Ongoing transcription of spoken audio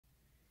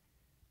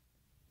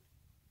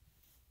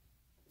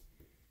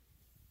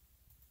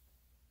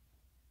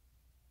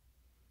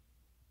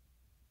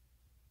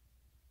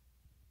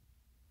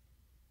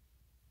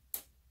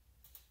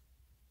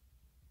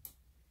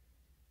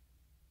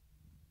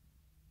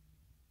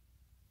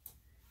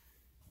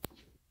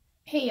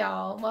Hey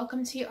y'all,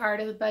 welcome to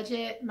Art of the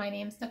Budget. My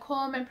name's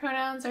Nicole, my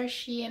pronouns are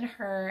she and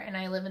her, and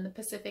I live in the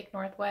Pacific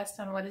Northwest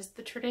on what is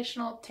the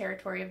traditional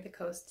territory of the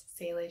Coast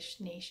Salish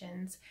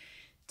nations.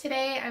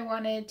 Today I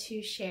wanted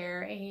to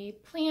share a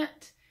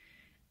plant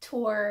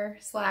tour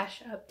 /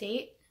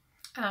 update.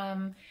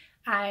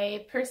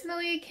 I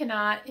personally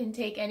cannot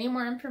intake any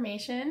more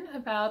information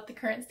about the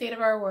current state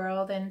of our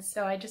world, and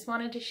so I just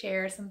wanted to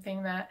share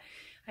something that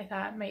I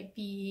thought might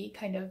be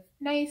kind of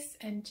nice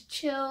and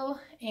chill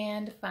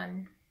and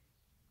fun.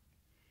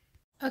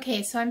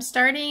 Okay, so I'm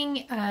starting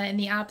in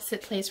the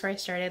opposite place where I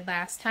started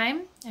last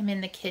time. I'm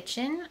in the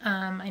kitchen.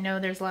 I know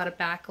there's a lot of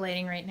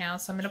backlighting right now,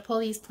 so I'm going to pull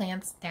these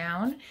plants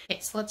down. Okay,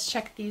 so let's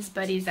check these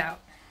buddies out.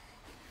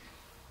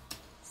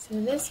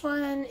 So this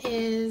one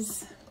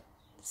is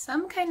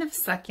some kind of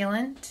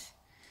succulent.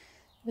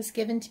 It was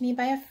given to me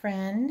by a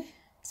friend.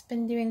 It's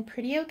been doing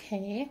pretty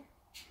okay.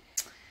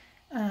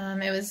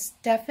 It was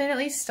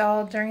definitely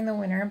stalled during the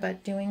winter,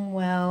 but doing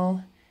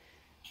well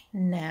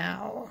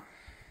now.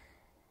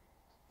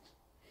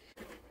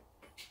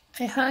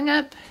 I hung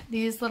up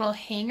these little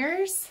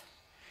hangers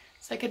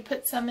so I could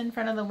put some in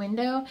front of the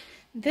window.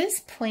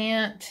 This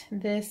plant,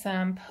 this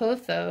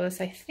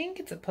pothos, I think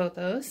it's a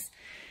pothos,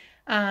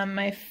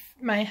 my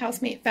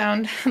housemate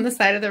found on the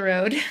side of the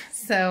road.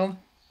 So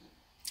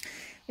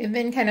we've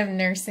been kind of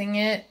nursing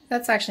it.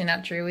 That's actually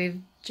not true.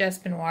 We've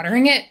just been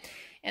watering it.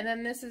 And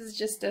then this is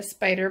just a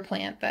spider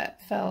plant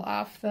that fell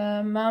off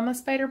the mama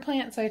spider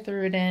plant, so I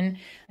threw it in.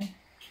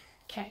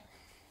 Okay.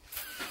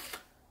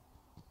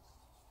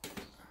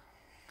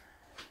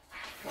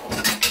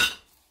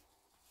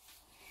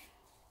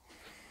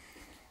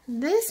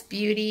 This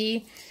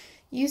beauty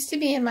used to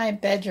be in my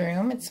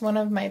bedroom. It's one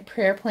of my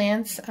prayer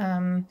plants.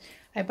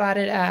 I bought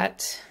it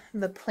at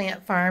the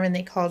plant farm and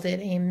they called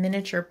it a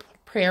miniature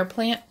prayer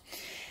plant.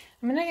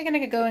 I'm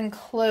gonna go in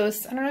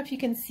close. I don't know if you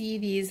can see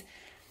these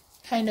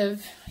kind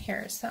of,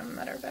 here are some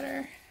that are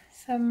better.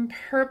 Some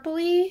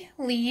purpley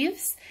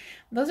leaves.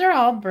 Those are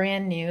all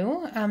brand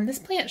new. This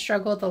plant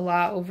struggled a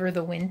lot over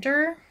the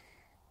winter,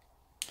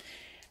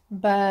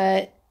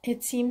 but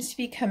it seems to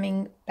be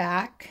coming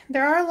back.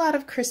 There are a lot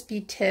of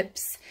crispy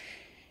tips,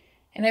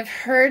 and I've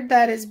heard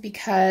that is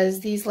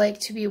because these like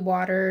to be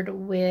watered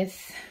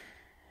with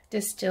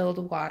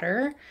distilled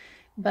water,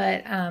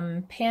 but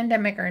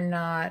pandemic or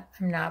not,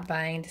 I'm not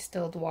buying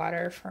distilled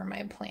water for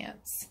my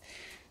plants.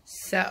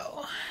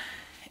 So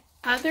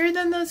other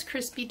than those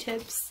crispy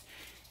tips,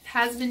 it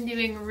has been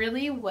doing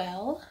really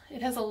well.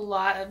 It has a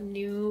lot of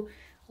new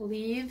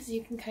leaves.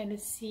 You can kind of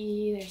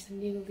see there's a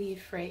new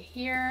leaf right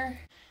here.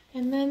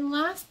 And then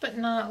last but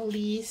not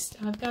least,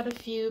 I've got a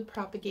few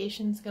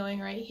propagations going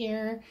right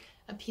here.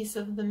 A piece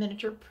of the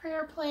miniature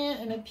prayer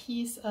plant and a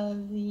piece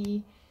of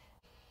the,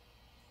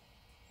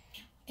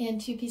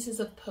 and 2 pieces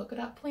of polka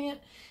dot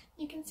plant.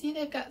 You can see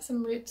they've got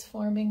some roots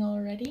forming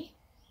already.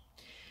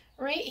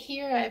 Right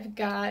here I've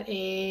got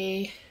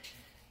a,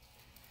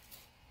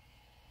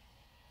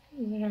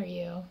 what are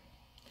you?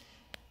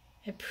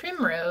 A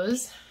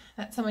primrose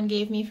that someone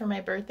gave me for my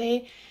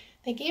birthday.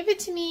 They gave it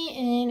to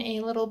me in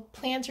a little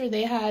planter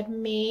they had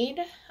made,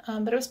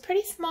 but it was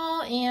pretty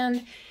small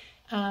and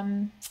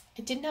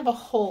it didn't have a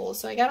hole,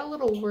 so I got a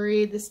little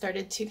worried. This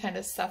started to kind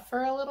of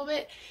suffer a little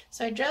bit,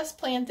 so I just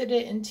planted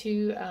it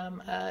into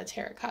a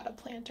terracotta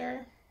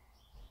planter.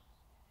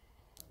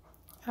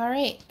 All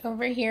right,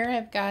 over here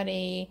I've got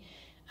a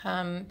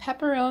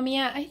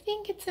peperomia. I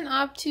think it's an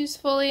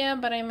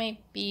obtusefolia, but I might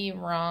be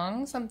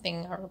wrong,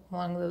 something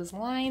along those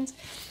lines.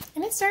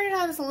 And it started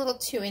out as a little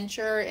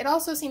 2-incher. It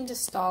also seemed to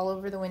stall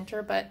over the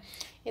winter, but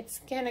it's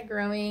kind of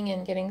growing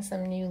and getting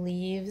some new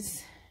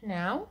leaves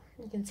now.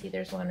 You can see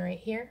there's one right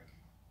here.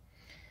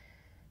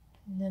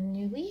 And then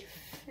new leaf.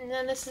 And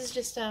then this is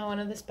just one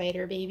of the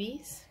spider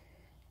babies.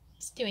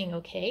 It's doing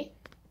okay.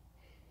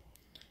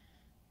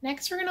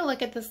 Next, we're going to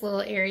look at this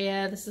little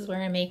area. This is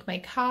where I make my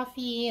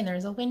coffee, and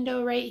there's a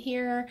window right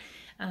here.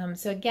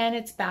 So again,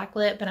 it's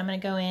backlit, but I'm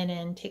going to go in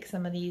and take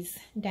some of these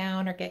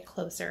down or get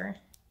closer.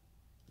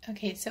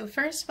 Okay, so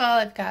first of all,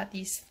 I've got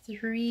these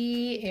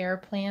 3 air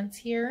plants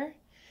here,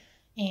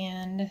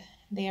 and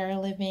they are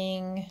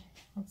living,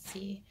 let's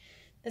see,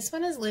 this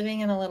one is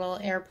living in a little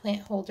air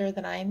plant holder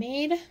that I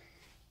made.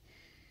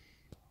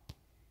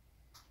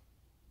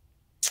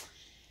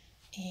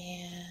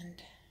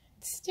 And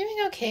it's doing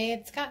okay.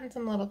 It's gotten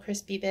some little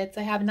crispy bits.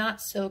 I have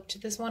not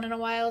soaked this one in a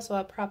while, so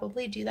I'll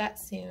probably do that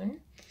soon.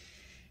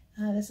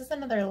 This is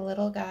another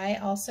little guy,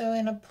 also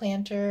in a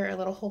planter, a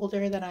little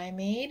holder that I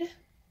made.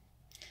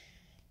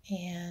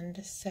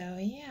 And so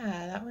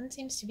yeah, that one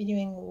seems to be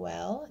doing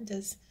well. It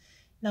does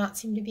not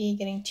seem to be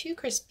getting too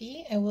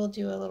crispy. I will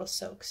do a little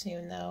soak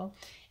soon though.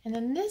 And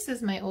then this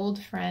is my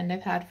old friend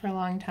I've had for a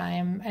long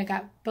time. I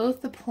got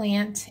both the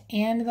plant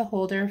and the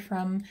holder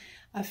from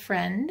a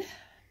friend,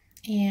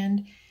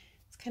 and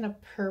kind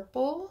of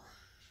purple,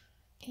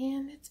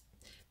 and it's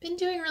been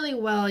doing really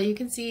well. You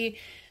can see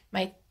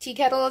my tea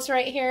kettle is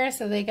right here,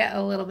 so they get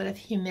a little bit of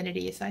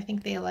humidity, so I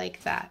think they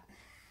like that.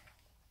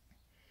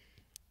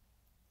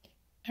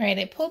 All right,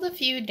 I pulled a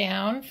few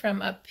down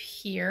from up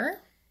here,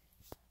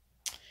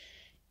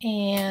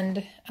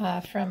 and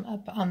from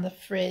up on the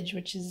fridge,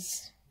 which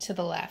is to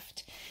the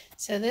left.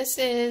 So this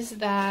is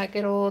that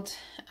good old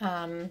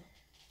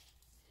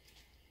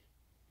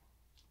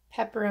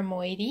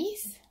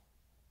Peperomoides,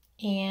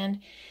 and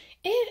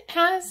it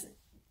has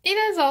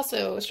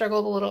also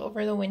struggled a little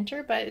over the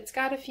winter, but it's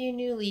got a few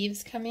new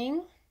leaves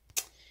coming.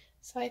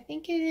 So I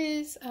think it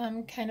is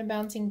kind of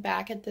bouncing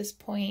back at this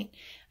point.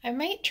 I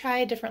might try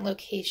a different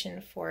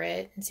location for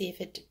it and see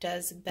if it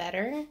does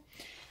better.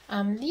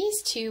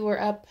 These two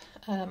were up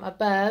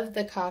above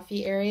the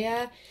coffee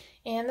area,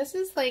 and this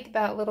is like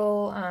that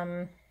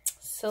little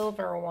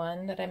silver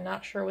one that I'm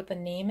not sure what the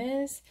name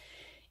is.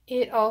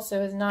 It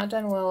also has not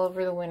done well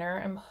over the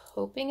winter. I'm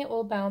hoping it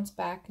will bounce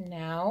back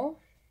now.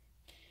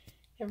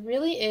 It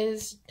really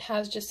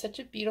has just such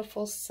a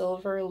beautiful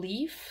silver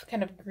leaf,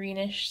 kind of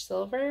greenish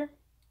silver.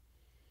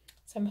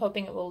 So I'm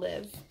hoping it will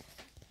live.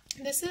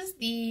 This is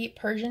the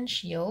Persian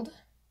shield.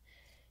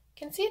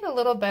 You can see it a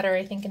little better,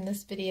 I think, in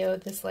this video.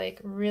 This like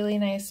really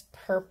nice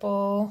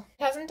purple.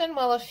 It hasn't done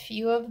well. A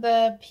few of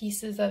the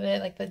pieces of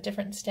it, like the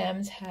different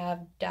stems,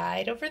 have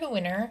died over the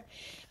winter.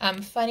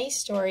 Funny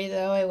story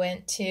though, I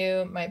went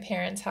to my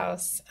parents'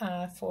 house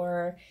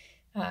for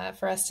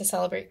us to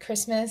celebrate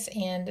Christmas,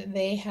 and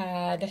they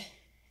had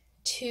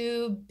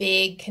 2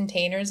 big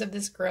containers of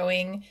this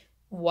growing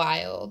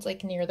wild,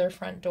 like near their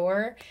front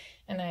door,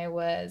 and I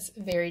was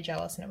very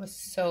jealous, and it was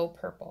so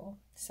purple.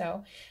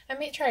 So I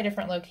may try a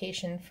different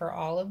location for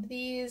all of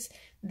these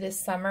this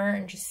summer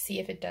and just see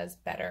if it does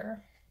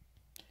better.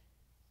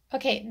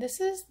 Okay, this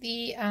is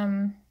the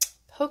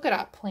polka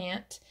dot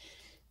plant,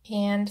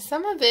 and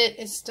some of it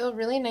is still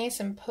really nice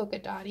and polka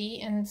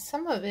dotty, and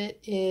some of it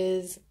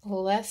is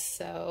less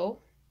so.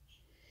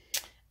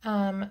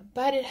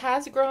 But it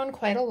has grown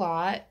quite a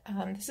lot.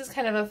 This is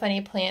kind of a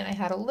funny plant. I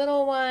had a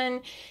little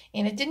one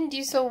and it didn't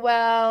do so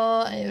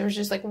well. There was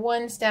just like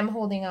one stem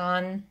holding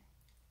on.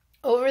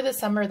 Over the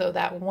summer though,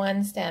 that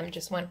one stem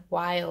just went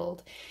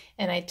wild,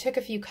 and I took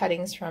a few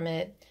cuttings from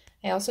it.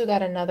 I also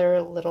got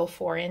another little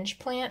 4-inch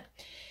plant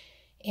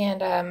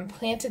and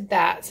planted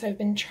that. So I've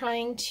been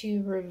trying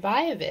to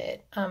revive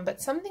it.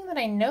 But something that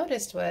I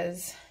noticed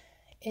was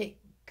it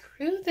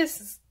grew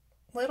this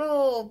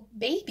little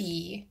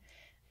baby.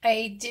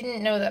 I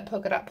didn't know that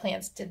polka dot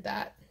plants did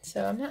that.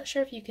 So I'm not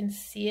sure if you can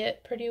see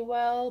it pretty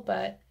well,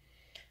 but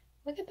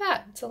look at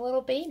that. It's a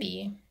little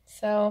baby.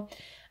 So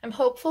I'm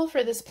hopeful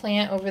for this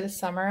plant over the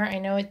summer. I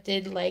know it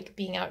did like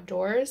being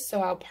outdoors,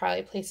 so I'll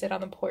probably place it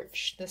on the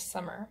porch this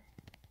summer.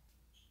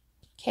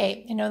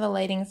 Okay, I know the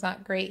lighting's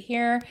not great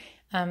here.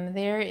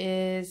 There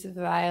is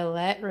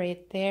Violet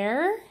right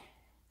there.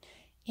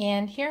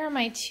 And here are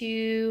my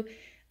 2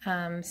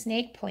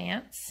 snake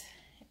plants.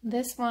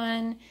 This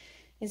one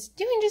is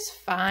doing just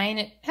fine.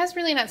 It has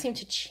really not seemed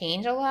to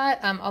change a lot,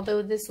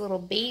 although this little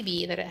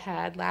baby that it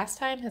had last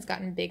time has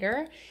gotten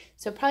bigger.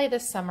 So probably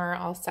this summer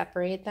I'll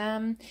separate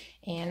them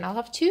and I'll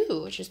have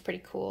 2, which is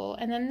pretty cool.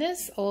 And then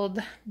this old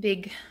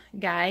big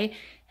guy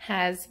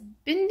has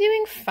been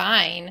doing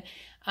fine.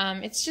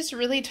 It's just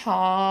really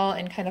tall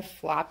and kind of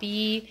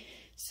floppy.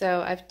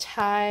 So I've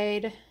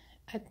tied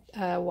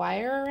a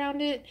wire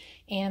around it,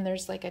 and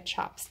there's like a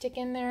chopstick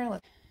in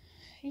there.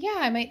 Yeah,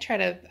 I might try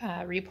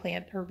to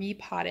replant or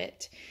repot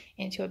it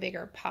into a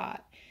bigger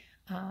pot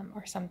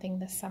or something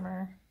this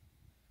summer.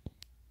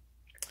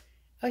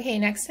 Okay,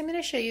 next I'm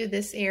going to show you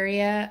this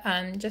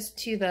area. Just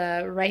to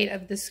the right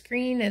of the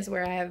screen is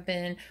where I have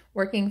been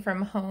working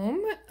from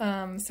home.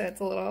 So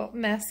it's a little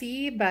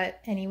messy, but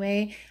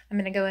anyway, I'm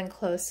going to go in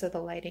close so the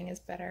lighting is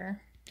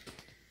better.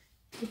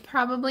 You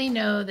probably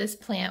know this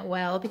plant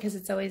well because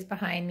it's always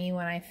behind me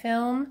when I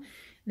film.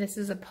 This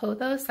is a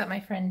pothos that my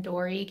friend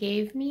Dory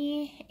gave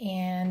me,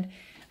 and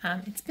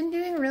it's been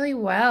doing really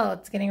well.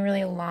 It's getting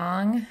really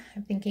long.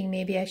 I'm thinking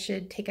maybe I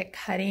should take a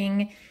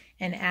cutting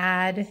and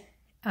add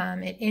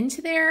it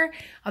into there.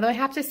 Although I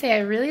have to say I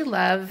really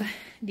love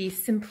the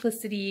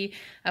simplicity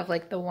of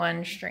like the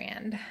one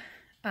strand.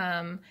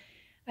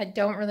 I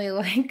don't really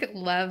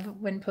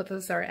love when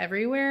pothos are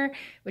everywhere,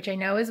 which I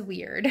know is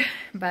weird,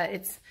 but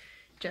it's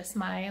just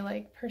my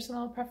like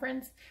personal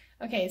preference.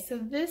 Okay, so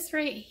this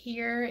right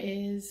here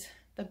is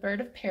the bird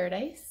of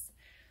paradise.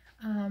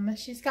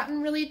 She's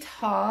gotten really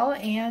tall,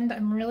 and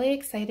I'm really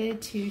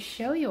excited to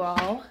show you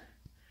all.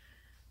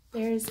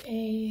 There's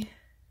a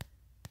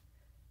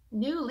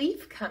new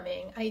leaf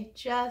coming. I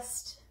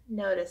just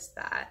noticed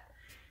that.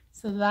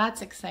 So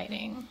that's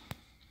exciting.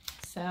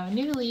 So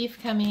new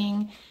leaf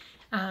coming.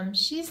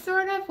 She's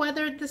sort of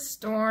weathered the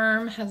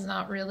storm, has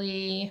not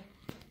really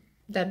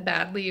done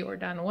badly or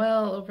done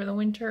well over the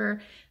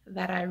winter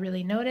that I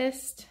really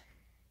noticed.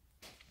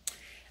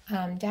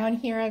 Down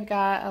here I've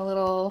got a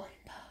little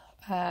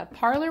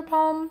parlor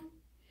palm.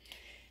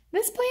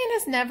 This plant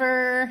has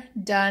never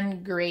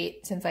done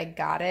great since I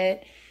got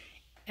it.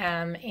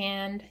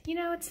 And you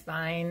know, it's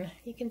fine.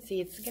 You can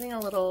see it's getting a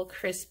little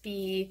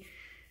crispy.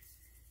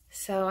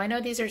 So I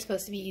know these are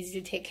supposed to be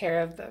easy to take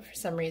care of, but for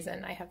some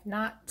reason I have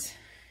not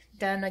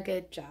done a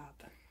good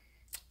job.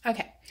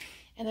 Okay,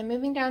 and then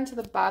moving down to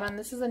the bottom,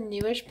 this is a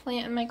newish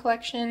plant in my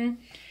collection.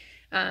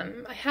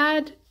 I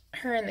had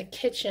her in the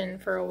kitchen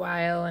for a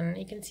while, and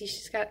you can see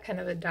she's got kind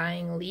of a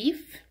dying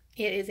leaf.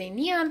 It is a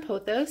neon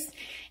pothos,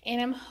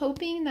 and I'm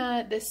hoping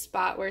that this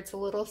spot where it's a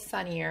little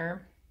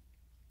sunnier,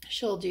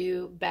 she'll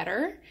do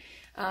better.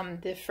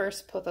 The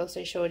first pothos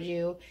I showed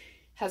you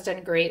has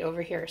done great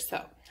over here,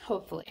 so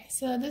hopefully.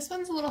 So this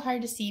one's a little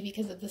hard to see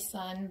because of the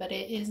sun, but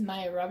it is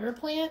my rubber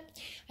plant.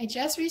 I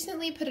just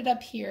recently put it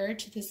up here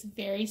to this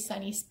very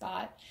sunny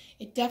spot.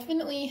 It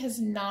definitely has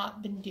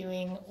not been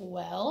doing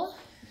well.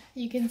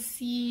 You can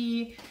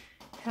see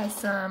it has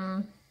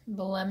some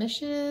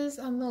blemishes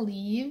on the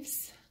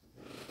leaves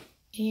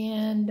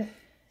and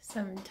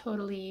some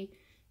totally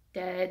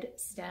dead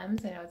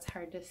stems. I know it's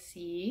hard to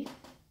see.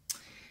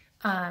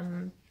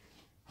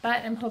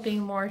 But I'm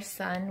hoping more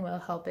sun will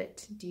help it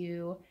to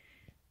do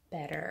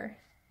better.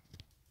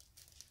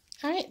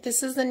 All right,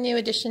 this is the new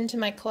addition to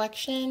my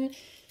collection,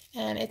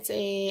 and I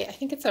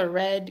think it's a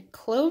red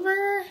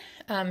clover,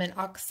 an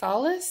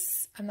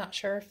oxalis. I'm not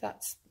sure if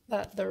that's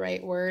the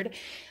right word,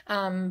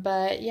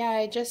 but yeah,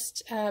 I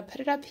just put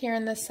it up here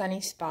in the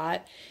sunny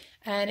spot,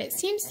 and it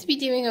seems to be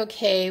doing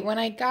okay. When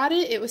I got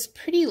it, it was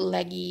pretty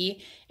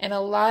leggy, and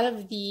a lot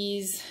of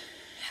these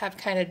have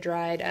kind of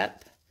dried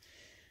up.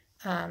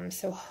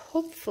 So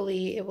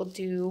hopefully it will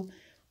do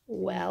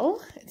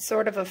well. It's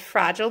sort of a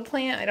fragile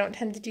plant. I don't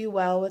tend to do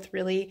well with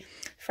really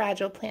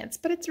fragile plants,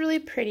 but it's really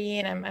pretty,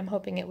 and I'm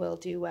hoping it will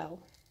do well.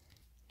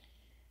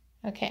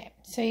 Okay,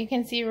 so you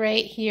can see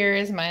right here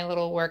is my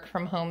little work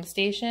from home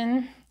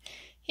station.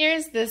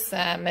 Here's this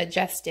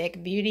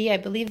majestic beauty. I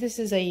believe this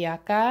is a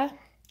yucca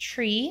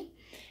tree,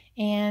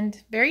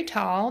 and very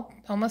tall,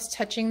 almost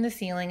touching the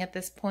ceiling at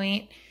this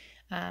point.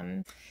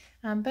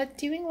 But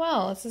doing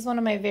well. This is one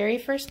of my very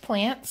first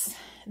plants.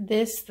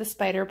 This, the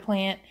spider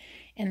plant,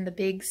 and the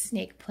big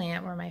snake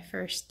plant were my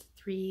first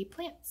 3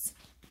 plants.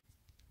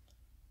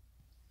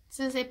 This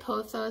is a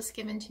pothos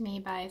given to me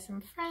by some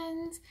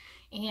friends,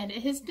 and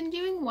it has been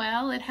doing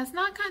well. It has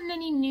not gotten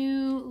any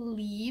new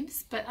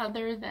leaves, but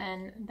other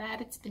than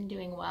that, it's been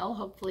doing well.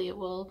 Hopefully it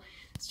will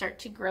start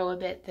to grow a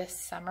bit this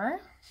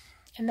summer.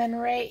 And then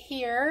right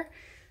here,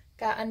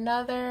 got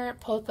another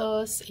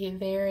pothos, a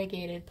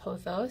variegated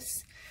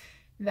pothos,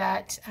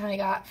 that I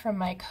got from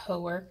my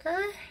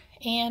coworker,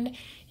 and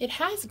it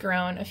has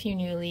grown a few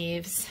new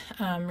leaves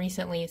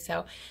recently,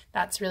 so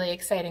that's really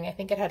exciting. I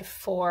think it had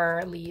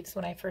 4 leaves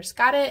when I first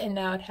got it, and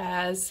now it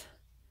has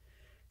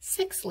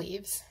 6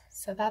 leaves,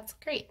 so that's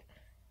great.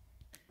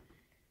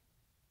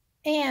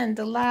 And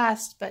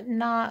last but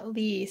not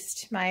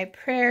least, my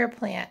prayer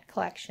plant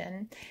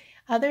collection.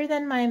 Other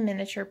than my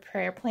miniature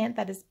prayer plant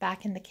that is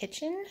back in the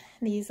kitchen,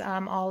 these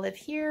all live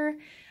here.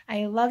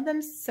 I love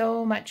them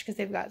so much because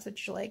they've got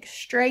such like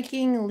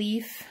striking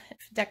leaf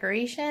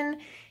decoration,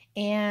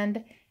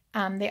 and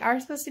they are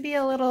supposed to be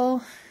a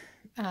little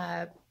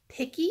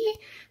picky,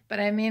 but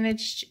I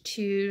managed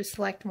to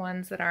select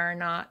ones that are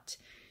not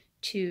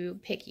too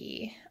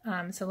picky.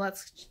 So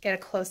let's get a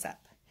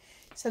close-up.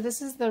 So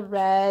this is the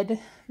red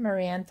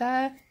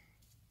Maranta,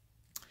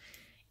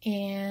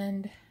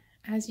 and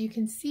as you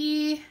can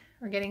see,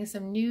 we're getting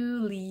some new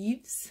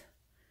leaves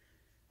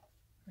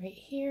right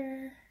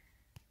here.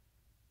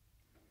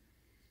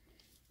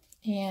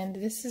 And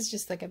this is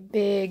just like a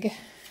big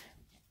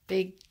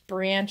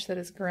branch that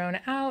has grown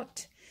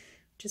out,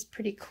 which is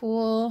pretty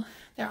cool.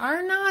 There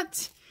are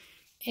not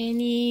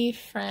any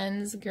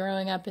friends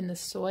growing up in the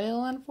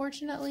soil,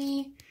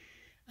 unfortunately,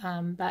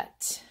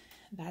 but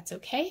that's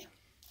okay.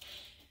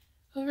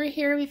 Over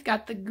here we've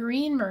got the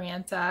green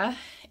Maranta,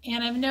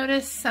 and I've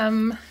noticed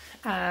some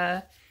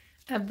of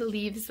the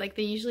leaves, like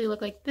they usually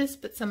look like this,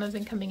 but some have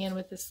been coming in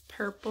with this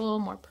purple,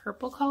 more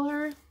purple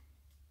color.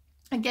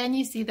 Again,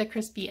 you see the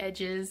crispy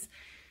edges,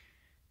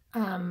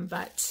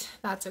 but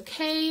that's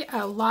okay.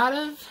 A lot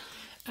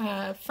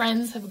of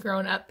friends have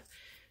grown up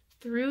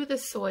through the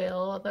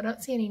soil, although I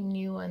don't see any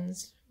new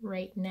ones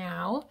right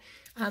now,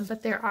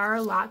 but there are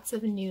lots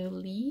of new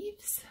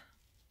leaves,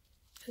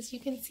 as you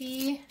can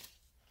see.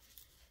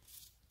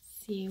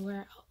 Let's see,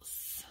 where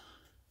else?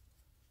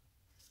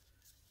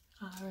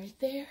 Right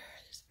there,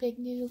 there's a big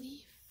new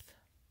leaf.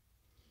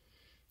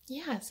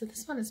 Yeah, so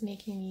this one is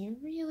making me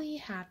really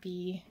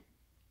happy.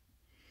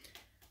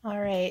 All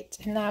right,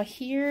 and now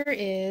here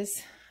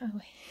is,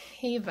 oh,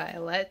 hey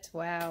Violet,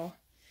 wow,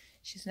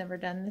 she's never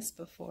done this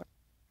before.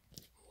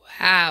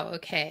 Wow,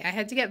 okay, I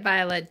had to get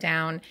Violet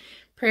down.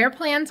 Prayer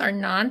plants are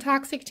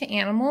non-toxic to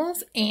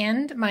animals,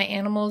 and my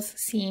animals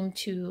seem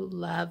to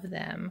love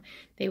them.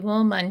 They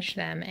will munch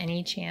them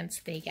any chance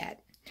they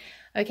get.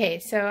 Okay,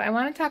 so I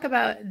want to talk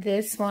about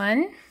this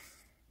one,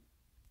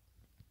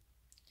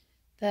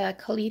 the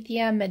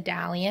Calathea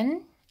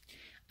medallion.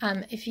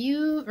 If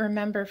you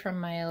remember from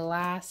my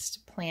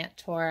last plant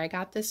tour, I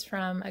got this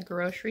from a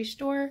grocery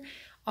store.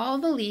 All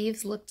the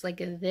leaves looked like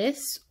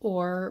this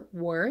or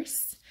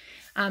worse,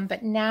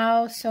 but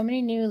now so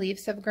many new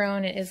leaves have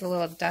grown. It is a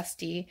little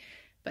dusty,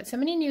 but so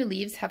many new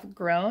leaves have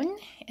grown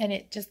and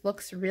it just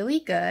looks really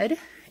good.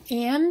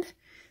 And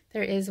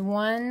there is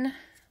one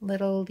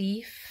little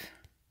leaf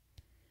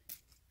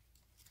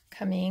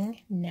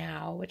coming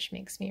now, which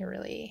makes me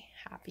really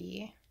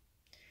happy.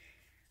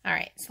 All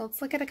right, so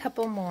let's look at a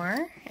couple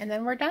more and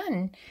then we're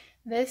done.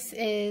 This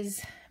is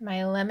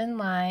my lemon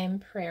lime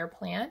prayer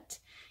plant.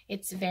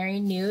 It's very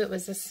new. It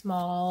was a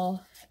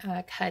small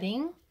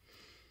cutting,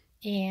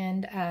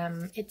 and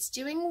it's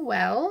doing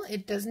well.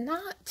 It does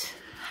not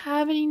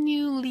have any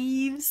new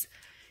leaves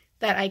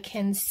that I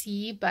can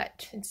see,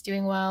 but it's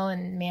doing well,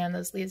 and man,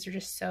 those leaves are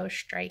just so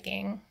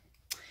striking.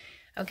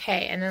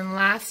 Okay, and then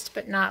last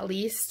but not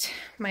least,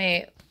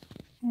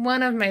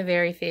 one of my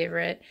very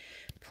favorite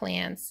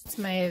plants. It's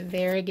my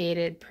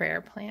variegated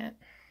prayer plant.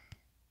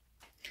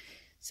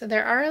 So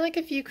there are like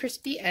a few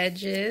crispy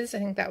edges. I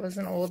think that was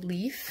an old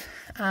leaf,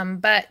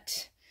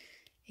 but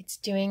it's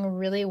doing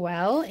really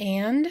well.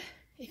 And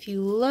if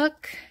you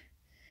look,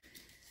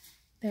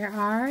 there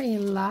are a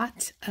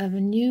lot of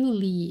new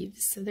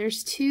leaves. So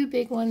there's two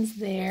big ones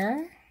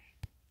there.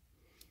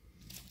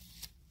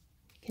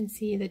 You can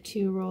see the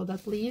two rolled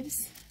up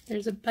leaves.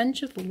 There's a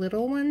bunch of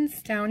little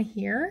ones down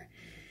here.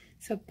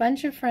 So a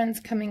bunch of friends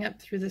coming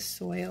up through the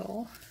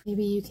soil.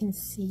 Maybe you can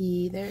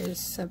see there's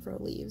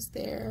several leaves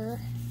there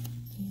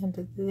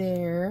and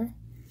there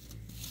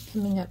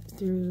coming up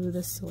through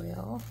the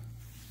soil.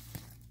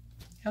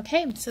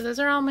 Okay, so those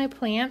are all my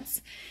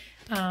plants.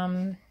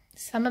 Some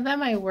of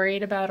them I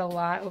worried about a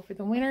lot over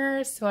the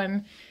winter, so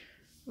I'm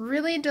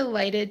really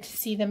delighted to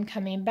see them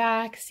coming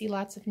back, see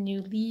lots of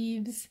new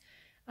leaves.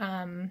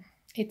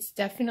 It's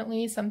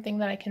definitely something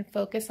that I can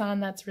focus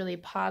on that's really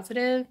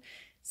positive.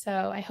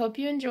 So I hope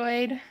you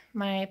enjoyed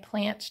my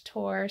plant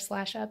tour /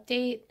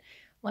 update.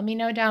 Let me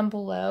know down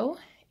below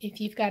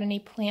if you've got any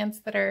plants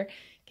that are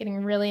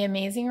getting really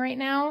amazing right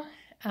now,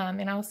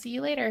 and I'll see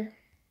you later.